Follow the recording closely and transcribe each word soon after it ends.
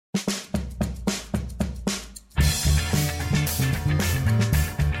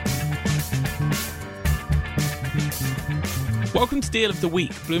Welcome to Deal of the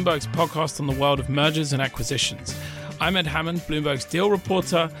Week, Bloomberg's podcast on the world of mergers and acquisitions. I'm Ed Hammond, Bloomberg's deal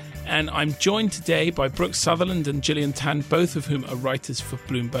reporter, and I'm joined today by Brooke Sutherland and Gillian, both of whom are writers for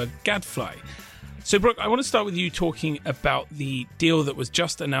Bloomberg Gadfly. So, Brooke, I want to start with you talking about the deal that was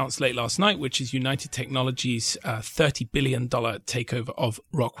just announced late last night, which is United Technologies' $30 billion takeover of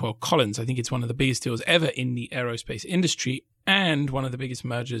Rockwell Collins. I think it's one of the biggest deals ever in the aerospace industry and one of the biggest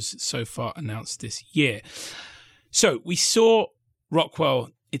mergers so far announced this year. So we saw Rockwell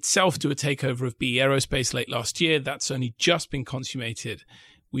itself do a takeover of BE Aerospace late last year. That's only just been consummated.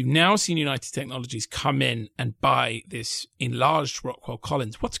 We've now seen United Technologies come in and buy this enlarged Rockwell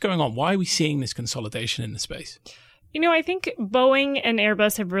Collins. What's going on? Why are we seeing this consolidation in the space? You know, I think Boeing and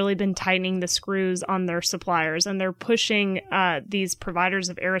Airbus have really been tightening the screws on their suppliers, and they're pushing these providers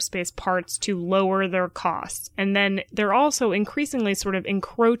of aerospace parts to lower their costs. And then they're also increasingly sort of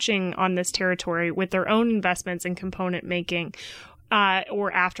encroaching on this territory with their own investments in component making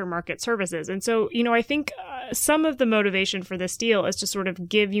or aftermarket services. And so, you know, I think some of the motivation for this deal is to sort of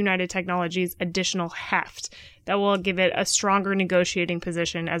give United Technologies additional heft that will give it a stronger negotiating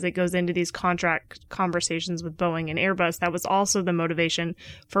position as it goes into these contract conversations with Boeing and Airbus. That was also the motivation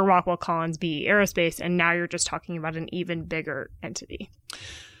for Rockwell Collins BE Aerospace. And now you're just talking about an even bigger entity.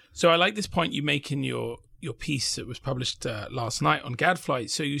 So I like this point you make in your piece that was published last night on Gadfly.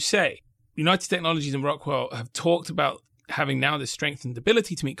 So you say United Technologies and Rockwell have talked about having now this strengthened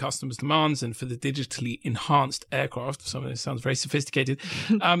ability to meet customers' demands and for the digitally enhanced aircraft. Some of this sounds very sophisticated.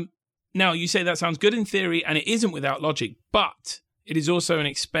 Now, you say that sounds good in theory, and it isn't without logic, but it is also an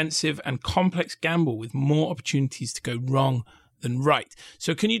expensive and complex gamble with more opportunities to go wrong than right.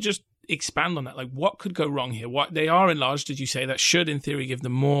 So can you just expand on that? Like, what could go wrong here? What they are enlarged, as you say, that should, in theory, give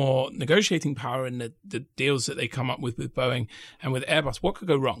them more negotiating power in the deals that they come up with Boeing and with Airbus. What could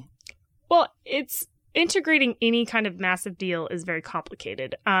go wrong? Well, integrating any kind of massive deal is very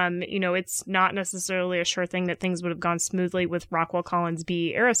complicated. You know, it's not necessarily a sure thing that things would have gone smoothly with Rockwell Collins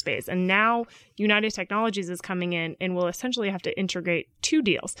BE Aerospace. And now United Technologies is coming in and will essentially have to integrate two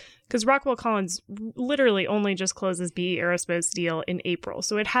deals because Rockwell Collins literally only just closes BE Aerospace deal in April.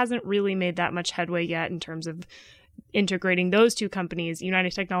 So it hasn't really made that much headway yet in terms of integrating those two companies.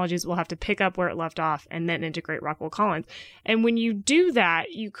 United Technologies will have to pick up where it left off and then integrate Rockwell Collins. And when you do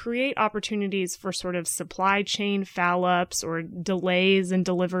that, you create opportunities for sort of supply chain foul-ups or delays in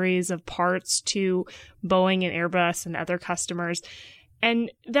deliveries of parts to Boeing and Airbus and other customers.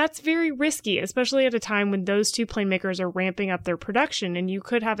 And that's very risky, especially at a time when those two plane makers are ramping up their production. And you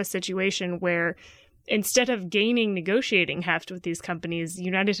could have a situation where instead of gaining negotiating heft with these companies,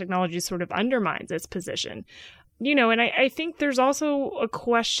 United Technologies sort of undermines its position. You know, and I think there's also a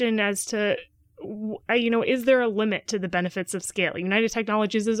question as to, you know, is there a limit to the benefits of scale? United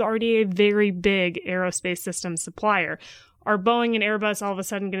Technologies is already a very big aerospace systems supplier. Are Boeing and Airbus all of a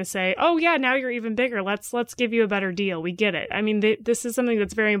sudden going to say, oh, yeah, now you're even bigger. Let's give you a better deal. We get it. I mean, this is something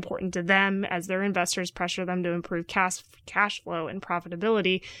that's very important to them as their investors pressure them to improve cash flow and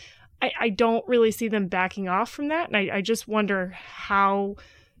profitability. I don't really see them backing off from that. And I just wonder how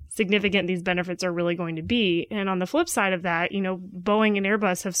significant these benefits are really going to be. And on the flip side of that, you know, Boeing and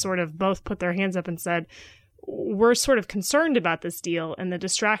Airbus have sort of both put their hands up and said, we're sort of concerned about this deal and the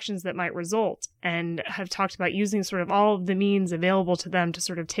distractions that might result, and have talked about using sort of all of the means available to them to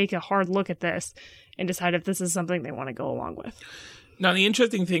sort of take a hard look at this and decide if this is something they want to go along with. Now, the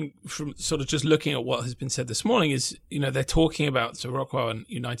interesting thing from sort of just looking at what has been said this morning is, you know, they're talking about, so Rockwell and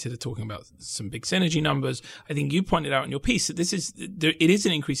United are talking about some big synergy numbers. I think you pointed out in your piece that it is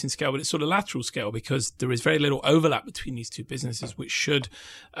an increase in scale, but it's sort of lateral scale because there is very little overlap between these two businesses, which should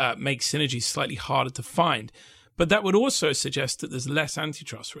make synergies slightly harder to find. But that would also suggest that there's less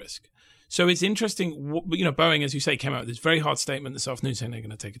antitrust risk. So it's interesting, you know, Boeing, as you say, came out with this very hard statement this afternoon saying they're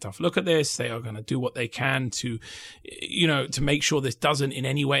going to take a tough look at this. They are going to do what they can to, you know, to make sure this doesn't in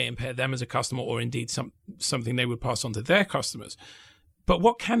any way impair them as a customer or indeed something they would pass on to their customers. But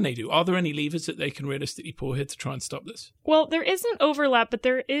what can they do? Are there any levers that they can realistically pull here to try and stop this? Well, there isn't overlap, but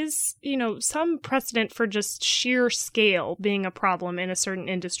there is, you know, some precedent for just sheer scale being a problem in a certain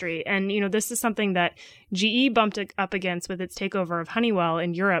industry. And, you know, this is something that GE bumped up against with its takeover of Honeywell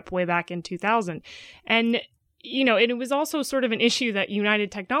in Europe way back in 2000. And, you know, it was also sort of an issue that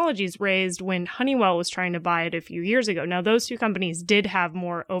United Technologies raised when Honeywell was trying to buy it a few years ago. Now, those two companies did have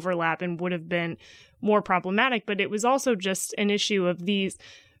more overlap and would have been more problematic, but it was also just an issue of these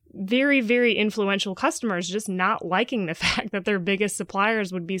very, very influential customers just not liking the fact that their biggest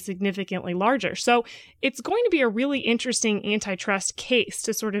suppliers would be significantly larger. So it's going to be a really interesting antitrust case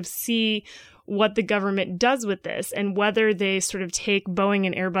to sort of see what the government does with this and whether they sort of take Boeing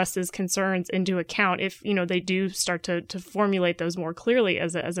and Airbus's concerns into account if, they do start to formulate those more clearly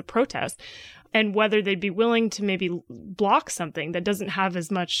as a protest, and whether they'd be willing to maybe block something that doesn't have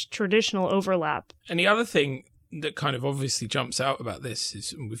as much traditional overlap. And the other thing that kind of obviously jumps out about this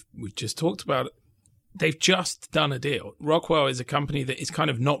is, we've just talked about it, they've just done a deal. Rockwell is a company that is kind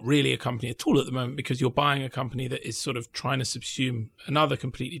of not really a company at all at the moment, because you're buying a company that is sort of trying to subsume another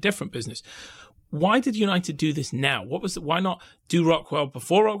completely different business. Why did United do this now? Why not do Rockwell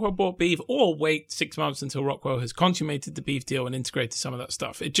before Rockwell bought Beef, or wait 6 months until Rockwell has consummated the Beef deal and integrated some of that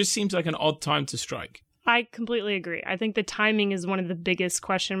stuff? It just seems like an odd time to strike. I completely agree. I think the timing is one of the biggest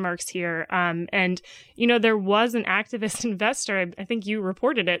question marks here. There was an activist investor, I think you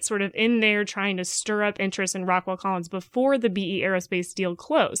reported it, sort of in there trying to stir up interest in Rockwell Collins before the BE Aerospace deal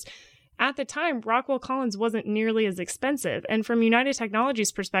closed. At the time, Rockwell Collins wasn't nearly as expensive. And from United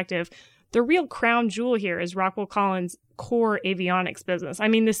Technologies' perspective, the real crown jewel here is Rockwell Collins' core avionics business. I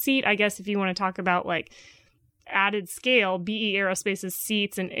mean, the seat, I guess, if you want to talk about like added scale, BE Aerospace's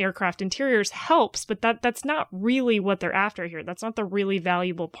seats and aircraft interiors helps, but that's not really what they're after here. That's not the really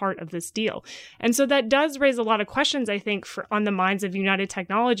valuable part of this deal. And so that does raise a lot of questions, I think, on the minds of United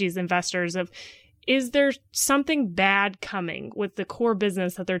Technologies investors of, is there something bad coming with the core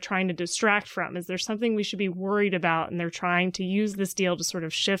business that they're trying to distract from? Is there something we should be worried about? And they're trying to use this deal to sort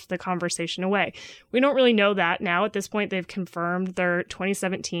of shift the conversation away. We don't really know that now. At this point, they've confirmed their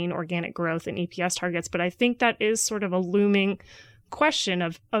 2017 organic growth and EPS targets, but I think that is sort of a looming question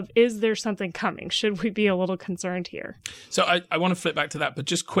of is there something coming? Should we be a little concerned here? So I want to flip back to that, but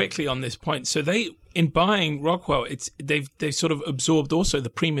just quickly on this point. So in buying Rockwell, they've sort of absorbed also the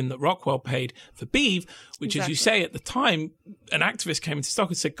premium that Rockwell paid for Beeve, which, exactly, as you say, at the time, an activist came into stock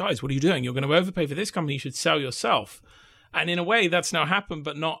and said, guys, what are you doing? You're going to overpay for this company. You should sell yourself. And in a way, that's now happened,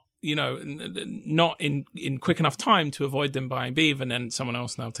 but not in quick enough time to avoid them buying Beeve, and then someone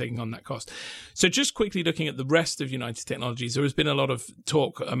else now taking on that cost. So just quickly looking at the rest of United Technologies, there has been a lot of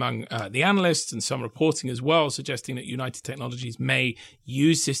talk among the analysts and some reporting as well, suggesting that United Technologies may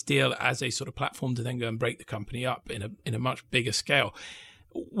use this deal as a sort of platform to then go and break the company up in a much bigger scale.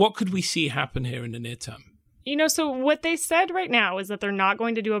 What could we see happen here in the near term? So what they said right now is that they're not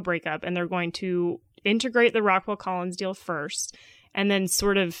going to do a breakup, and they're going to integrate the Rockwell Collins deal first, and then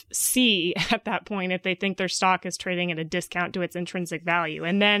sort of see at that point if they think their stock is trading at a discount to its intrinsic value,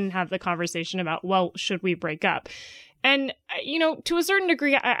 and then have the conversation about, well, should we break up? And, to a certain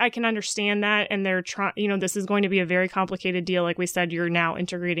degree, I can understand that. And they're trying, this is going to be a very complicated deal. Like we said, you're now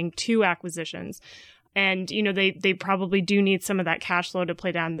integrating 2 acquisitions. And, they probably do need some of that cash flow to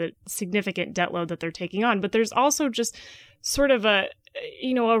play down the significant debt load that they're taking on. But there's also just sort of a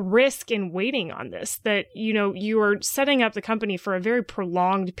risk in waiting on this, that, you are setting up the company for a very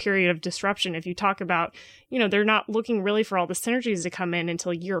prolonged period of disruption. If you talk about, they're not looking really for all the synergies to come in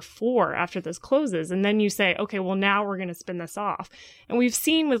until year 4 after this closes. And then you say, okay, well, now we're going to spin this off. And we've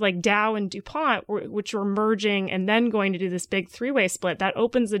seen with like Dow and DuPont, which were merging and then going to do this big 3-way split, that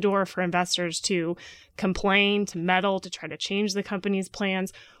opens the door for investors to complain, to meddle, to try to change the company's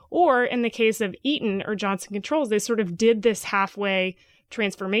plans. Or in the case of Eaton or Johnson Controls, they sort of did this halfway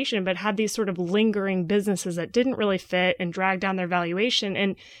transformation, but had these sort of lingering businesses that didn't really fit and dragged down their valuation.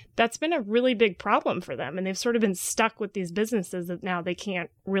 And that's been a really big problem for them. And they've sort of been stuck with these businesses that now they can't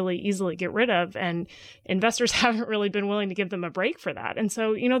really easily get rid of. And investors haven't really been willing to give them a break for that. And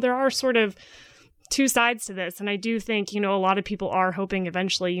so, there are sort of 2 sides to this. And I do think, a lot of people are hoping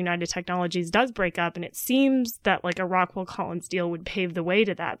eventually United Technologies does break up. And it seems that like a Rockwell Collins deal would pave the way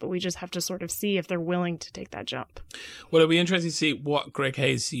to that. But we just have to sort of see if they're willing to take that jump. Well, it'll be interesting to see what Greg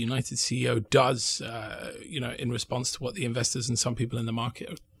Hayes, the United CEO, does, in response to what the investors and some people in the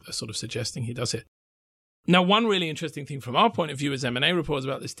market are sort of suggesting he does it. Now, one really interesting thing from our point of view as M&A reporters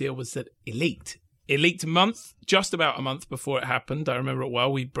about this deal was that it leaked. It leaked just about a month before it happened. I remember it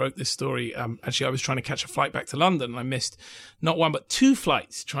well. We broke this story. Actually, I was trying to catch a flight back to London, and I missed not 1, but 2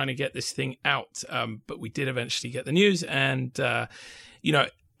 flights trying to get this thing out. But we did eventually get the news. And,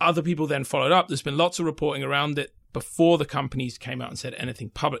 other people then followed up. There's been lots of reporting around it before the companies came out and said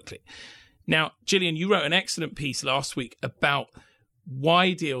anything publicly. Now, Gillian, you wrote an excellent piece last week about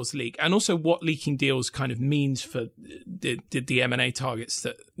why deals leak, and also what leaking deals kind of means for the M&A targets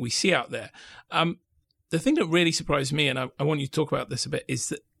that we see out there. The thing that really surprised me, and I want you to talk about this a bit, is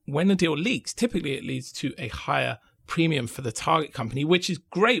that when a deal leaks, typically it leads to a higher premium for the target company, which is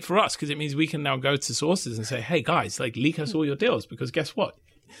great for us because it means we can now go to sources and say, hey guys, like leak us all your deals, because guess what?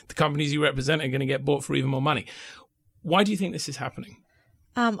 The companies you represent are going to get bought for even more money. Why do you think this is happening?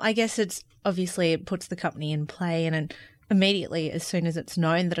 I guess it puts the company in play in immediately, as soon as it's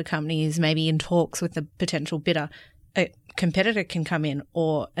known that a company is maybe in talks with a potential bidder, a competitor can come in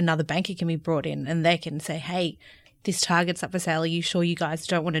or another banker can be brought in and they can say, hey, this target's up for sale. Are you sure you guys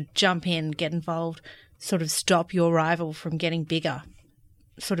don't want to jump in, get involved, sort of stop your rival from getting bigger,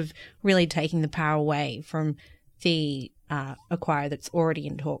 sort of really taking the power away from the acquirer that's already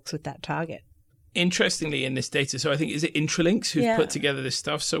in talks with that target. Interestingly, in this data, so I think, is it Intralinks who've put together this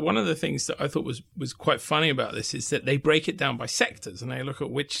stuff? So one of the things that I thought was quite funny about this is that they break it down by sectors and they look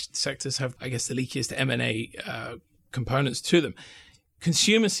at which sectors have, I guess, the leakiest M&A components to them.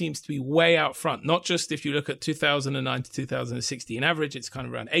 Consumer seems to be way out front, not just if you look at 2009 to 2016 average, it's kind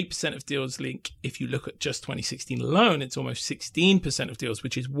of around 8% of deals leak. If you look at just 2016 alone, it's almost 16% of deals,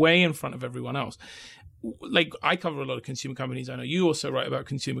 which is way in front of everyone else. Like, I cover a lot of consumer companies. I know you also write about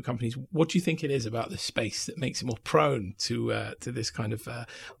consumer companies. What do you think it is about this space that makes it more prone to this kind of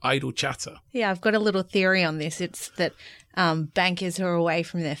idle chatter? Yeah, I've got a little theory on this. It's that bankers who are away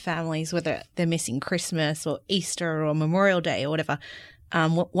from their families, whether they're missing Christmas or Easter or Memorial Day or whatever,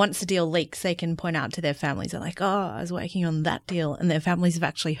 once the deal leaks, they can point out to their families, they're like, oh, I was working on that deal. And their families have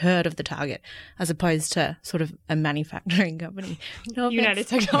actually heard of the target as opposed to sort of a manufacturing company. United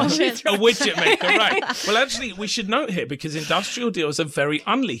Technologies. A widget maker, right. Well, actually, we should note here, because industrial deals are very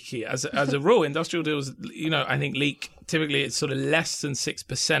unleaky. As a rule, industrial deals, I think leak. Typically, it's sort of less than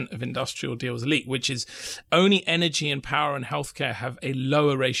 6% of industrial deals leak, which is only energy and power and healthcare have a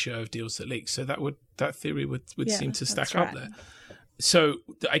lower ratio of deals that leak. So that theory would seem to stack up there. So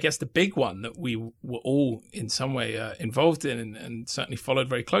I guess the big one that we were all in some way involved in and certainly followed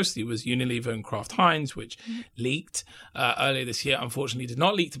very closely was Unilever and Kraft Heinz, which leaked earlier this year. Unfortunately, did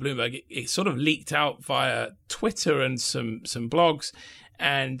not leak to Bloomberg. It sort of leaked out via Twitter and some blogs.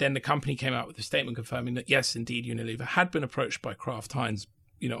 And then the company came out with a statement confirming that, yes, indeed, Unilever had been approached by Kraft Heinz,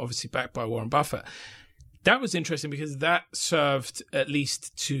 obviously backed by Warren Buffett. That was interesting because that served at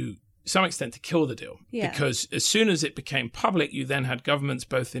least to some extent to kill the deal. Yeah. Because as soon as it became public, you then had governments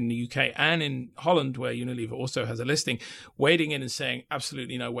both in the UK and in Holland, where Unilever also has a listing, wading in and saying,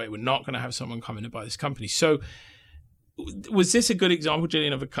 absolutely no way, we're not going to have someone come in and buy this company. So was this a good example,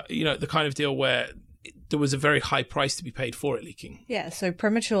 Gillian, of the kind of deal where there was a very high price to be paid for it leaking? Yeah, so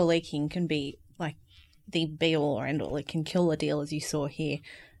premature leaking can be like the be-all or end-all. It can kill a deal, as you saw here.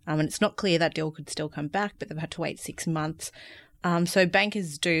 And it's not clear that deal could still come back, but they've had to wait 6 months. So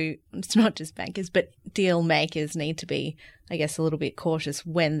bankers it's not just bankers, but deal makers need to be, I guess, a little bit cautious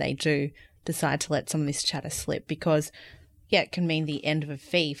when they do decide to let some of this chatter slip because, it can mean the end of a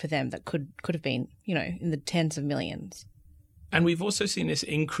fee for them that could have been, in the tens of millions. And we've also seen this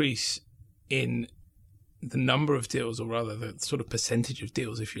increase in the number of deals, or rather the sort of percentage of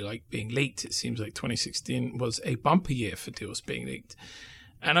deals, if you like, being leaked. It seems like 2016 was a bumper year for deals being leaked.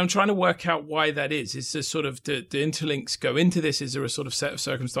 And I'm trying to work out why that is. Is there sort of the interlinks go into this? Is there a sort of set of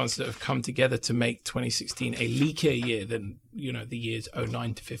circumstances that have come together to make 2016 a leakier year than, the years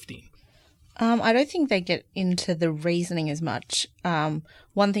 09 to 15? I don't think they get into the reasoning as much.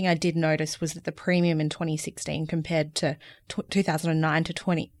 One thing I did notice was that the premium in 2016 compared to 2009 to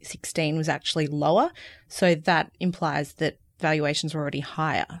 2016 was actually lower. So that implies that valuations were already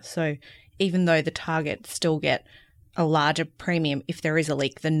higher. So even though the targets still get a larger premium if there is a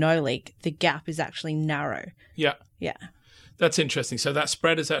leak than no leak, the gap is actually narrow. Yeah. Yeah. That's interesting. So that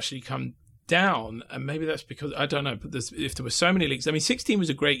spread has actually come down, and maybe that's because, I don't know, but if there were so many leaks. I mean, 16 was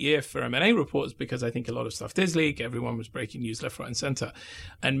a great year for M&A reports because I think a lot of stuff did leak. Everyone was breaking news left, right, and centre.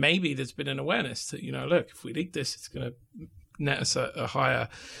 And maybe there's been an awareness that, look, if we leak this, it's going to net us a higher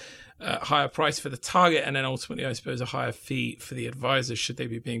price for the target, and then ultimately, I suppose, a higher fee for the advisors should they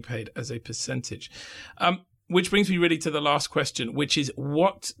be being paid as a percentage. Which brings me really to the last question, which is,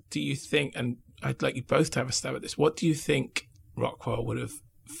 what do you think, and I'd like you both to have a stab at this, what do you think Rockwell would have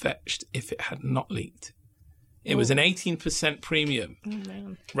fetched if it had not leaked? It was an 18% premium,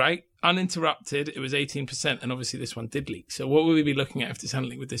 right? Uninterrupted, it was 18%, and obviously this one did leak. So what would we be looking at if this hadn't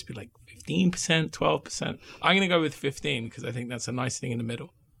leaked? Would this be like 15%, 12%? I'm going to go with 15 because I think that's a nice thing in the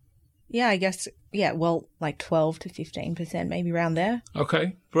middle. Yeah, I guess, like 12 to 15%, maybe around there.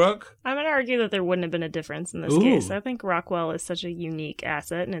 Okay. Brooke? I'm going to argue that there wouldn't have been a difference in this case. I think Rockwell is such a unique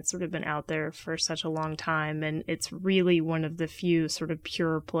asset, and it's sort of been out there for such a long time, and it's really one of the few sort of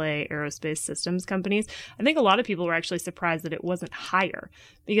pure play aerospace systems companies. I think a lot of people were actually surprised that it wasn't higher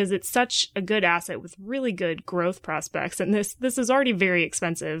because it's such a good asset with really good growth prospects, and this is already very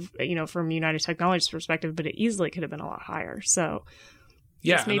expensive, from United Technologies' perspective, but it easily could have been a lot higher. So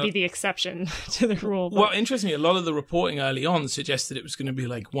Yeah, this may be the exception to the rule. But... Well, interestingly, a lot of the reporting early on suggested it was going to be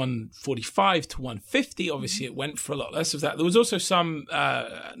like 145 to 150. Obviously, it went for a lot less of that. There was also some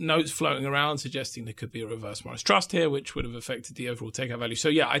notes floating around suggesting there could be a reverse Morris Trust here, which would have affected the overall takeout value. So,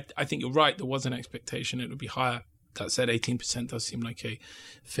 yeah, I think you're right. There was an expectation it would be higher. That said, 18% does seem like a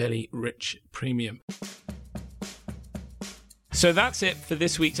fairly rich premium. So that's it for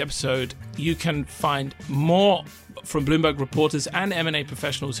this week's episode. You can find more from Bloomberg reporters and M&A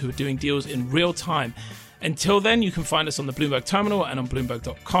professionals who are doing deals in real time. Until then, you can find us on the Bloomberg Terminal and on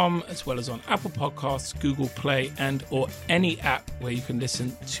Bloomberg.com, as well as on Apple Podcasts, Google Play, and or any app where you can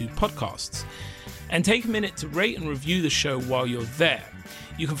listen to podcasts. And take a minute to rate and review the show while you're there.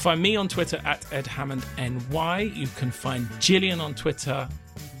 You can find me on Twitter at @HammondNY. You can find Gillian on Twitter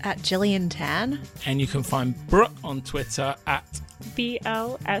at Gillian Tan. And you can find Brooke on Twitter at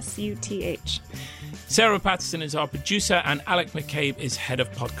BLSUTH. Sarah Patterson is our producer and Alec McCabe is head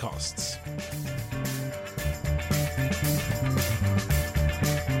of podcasts.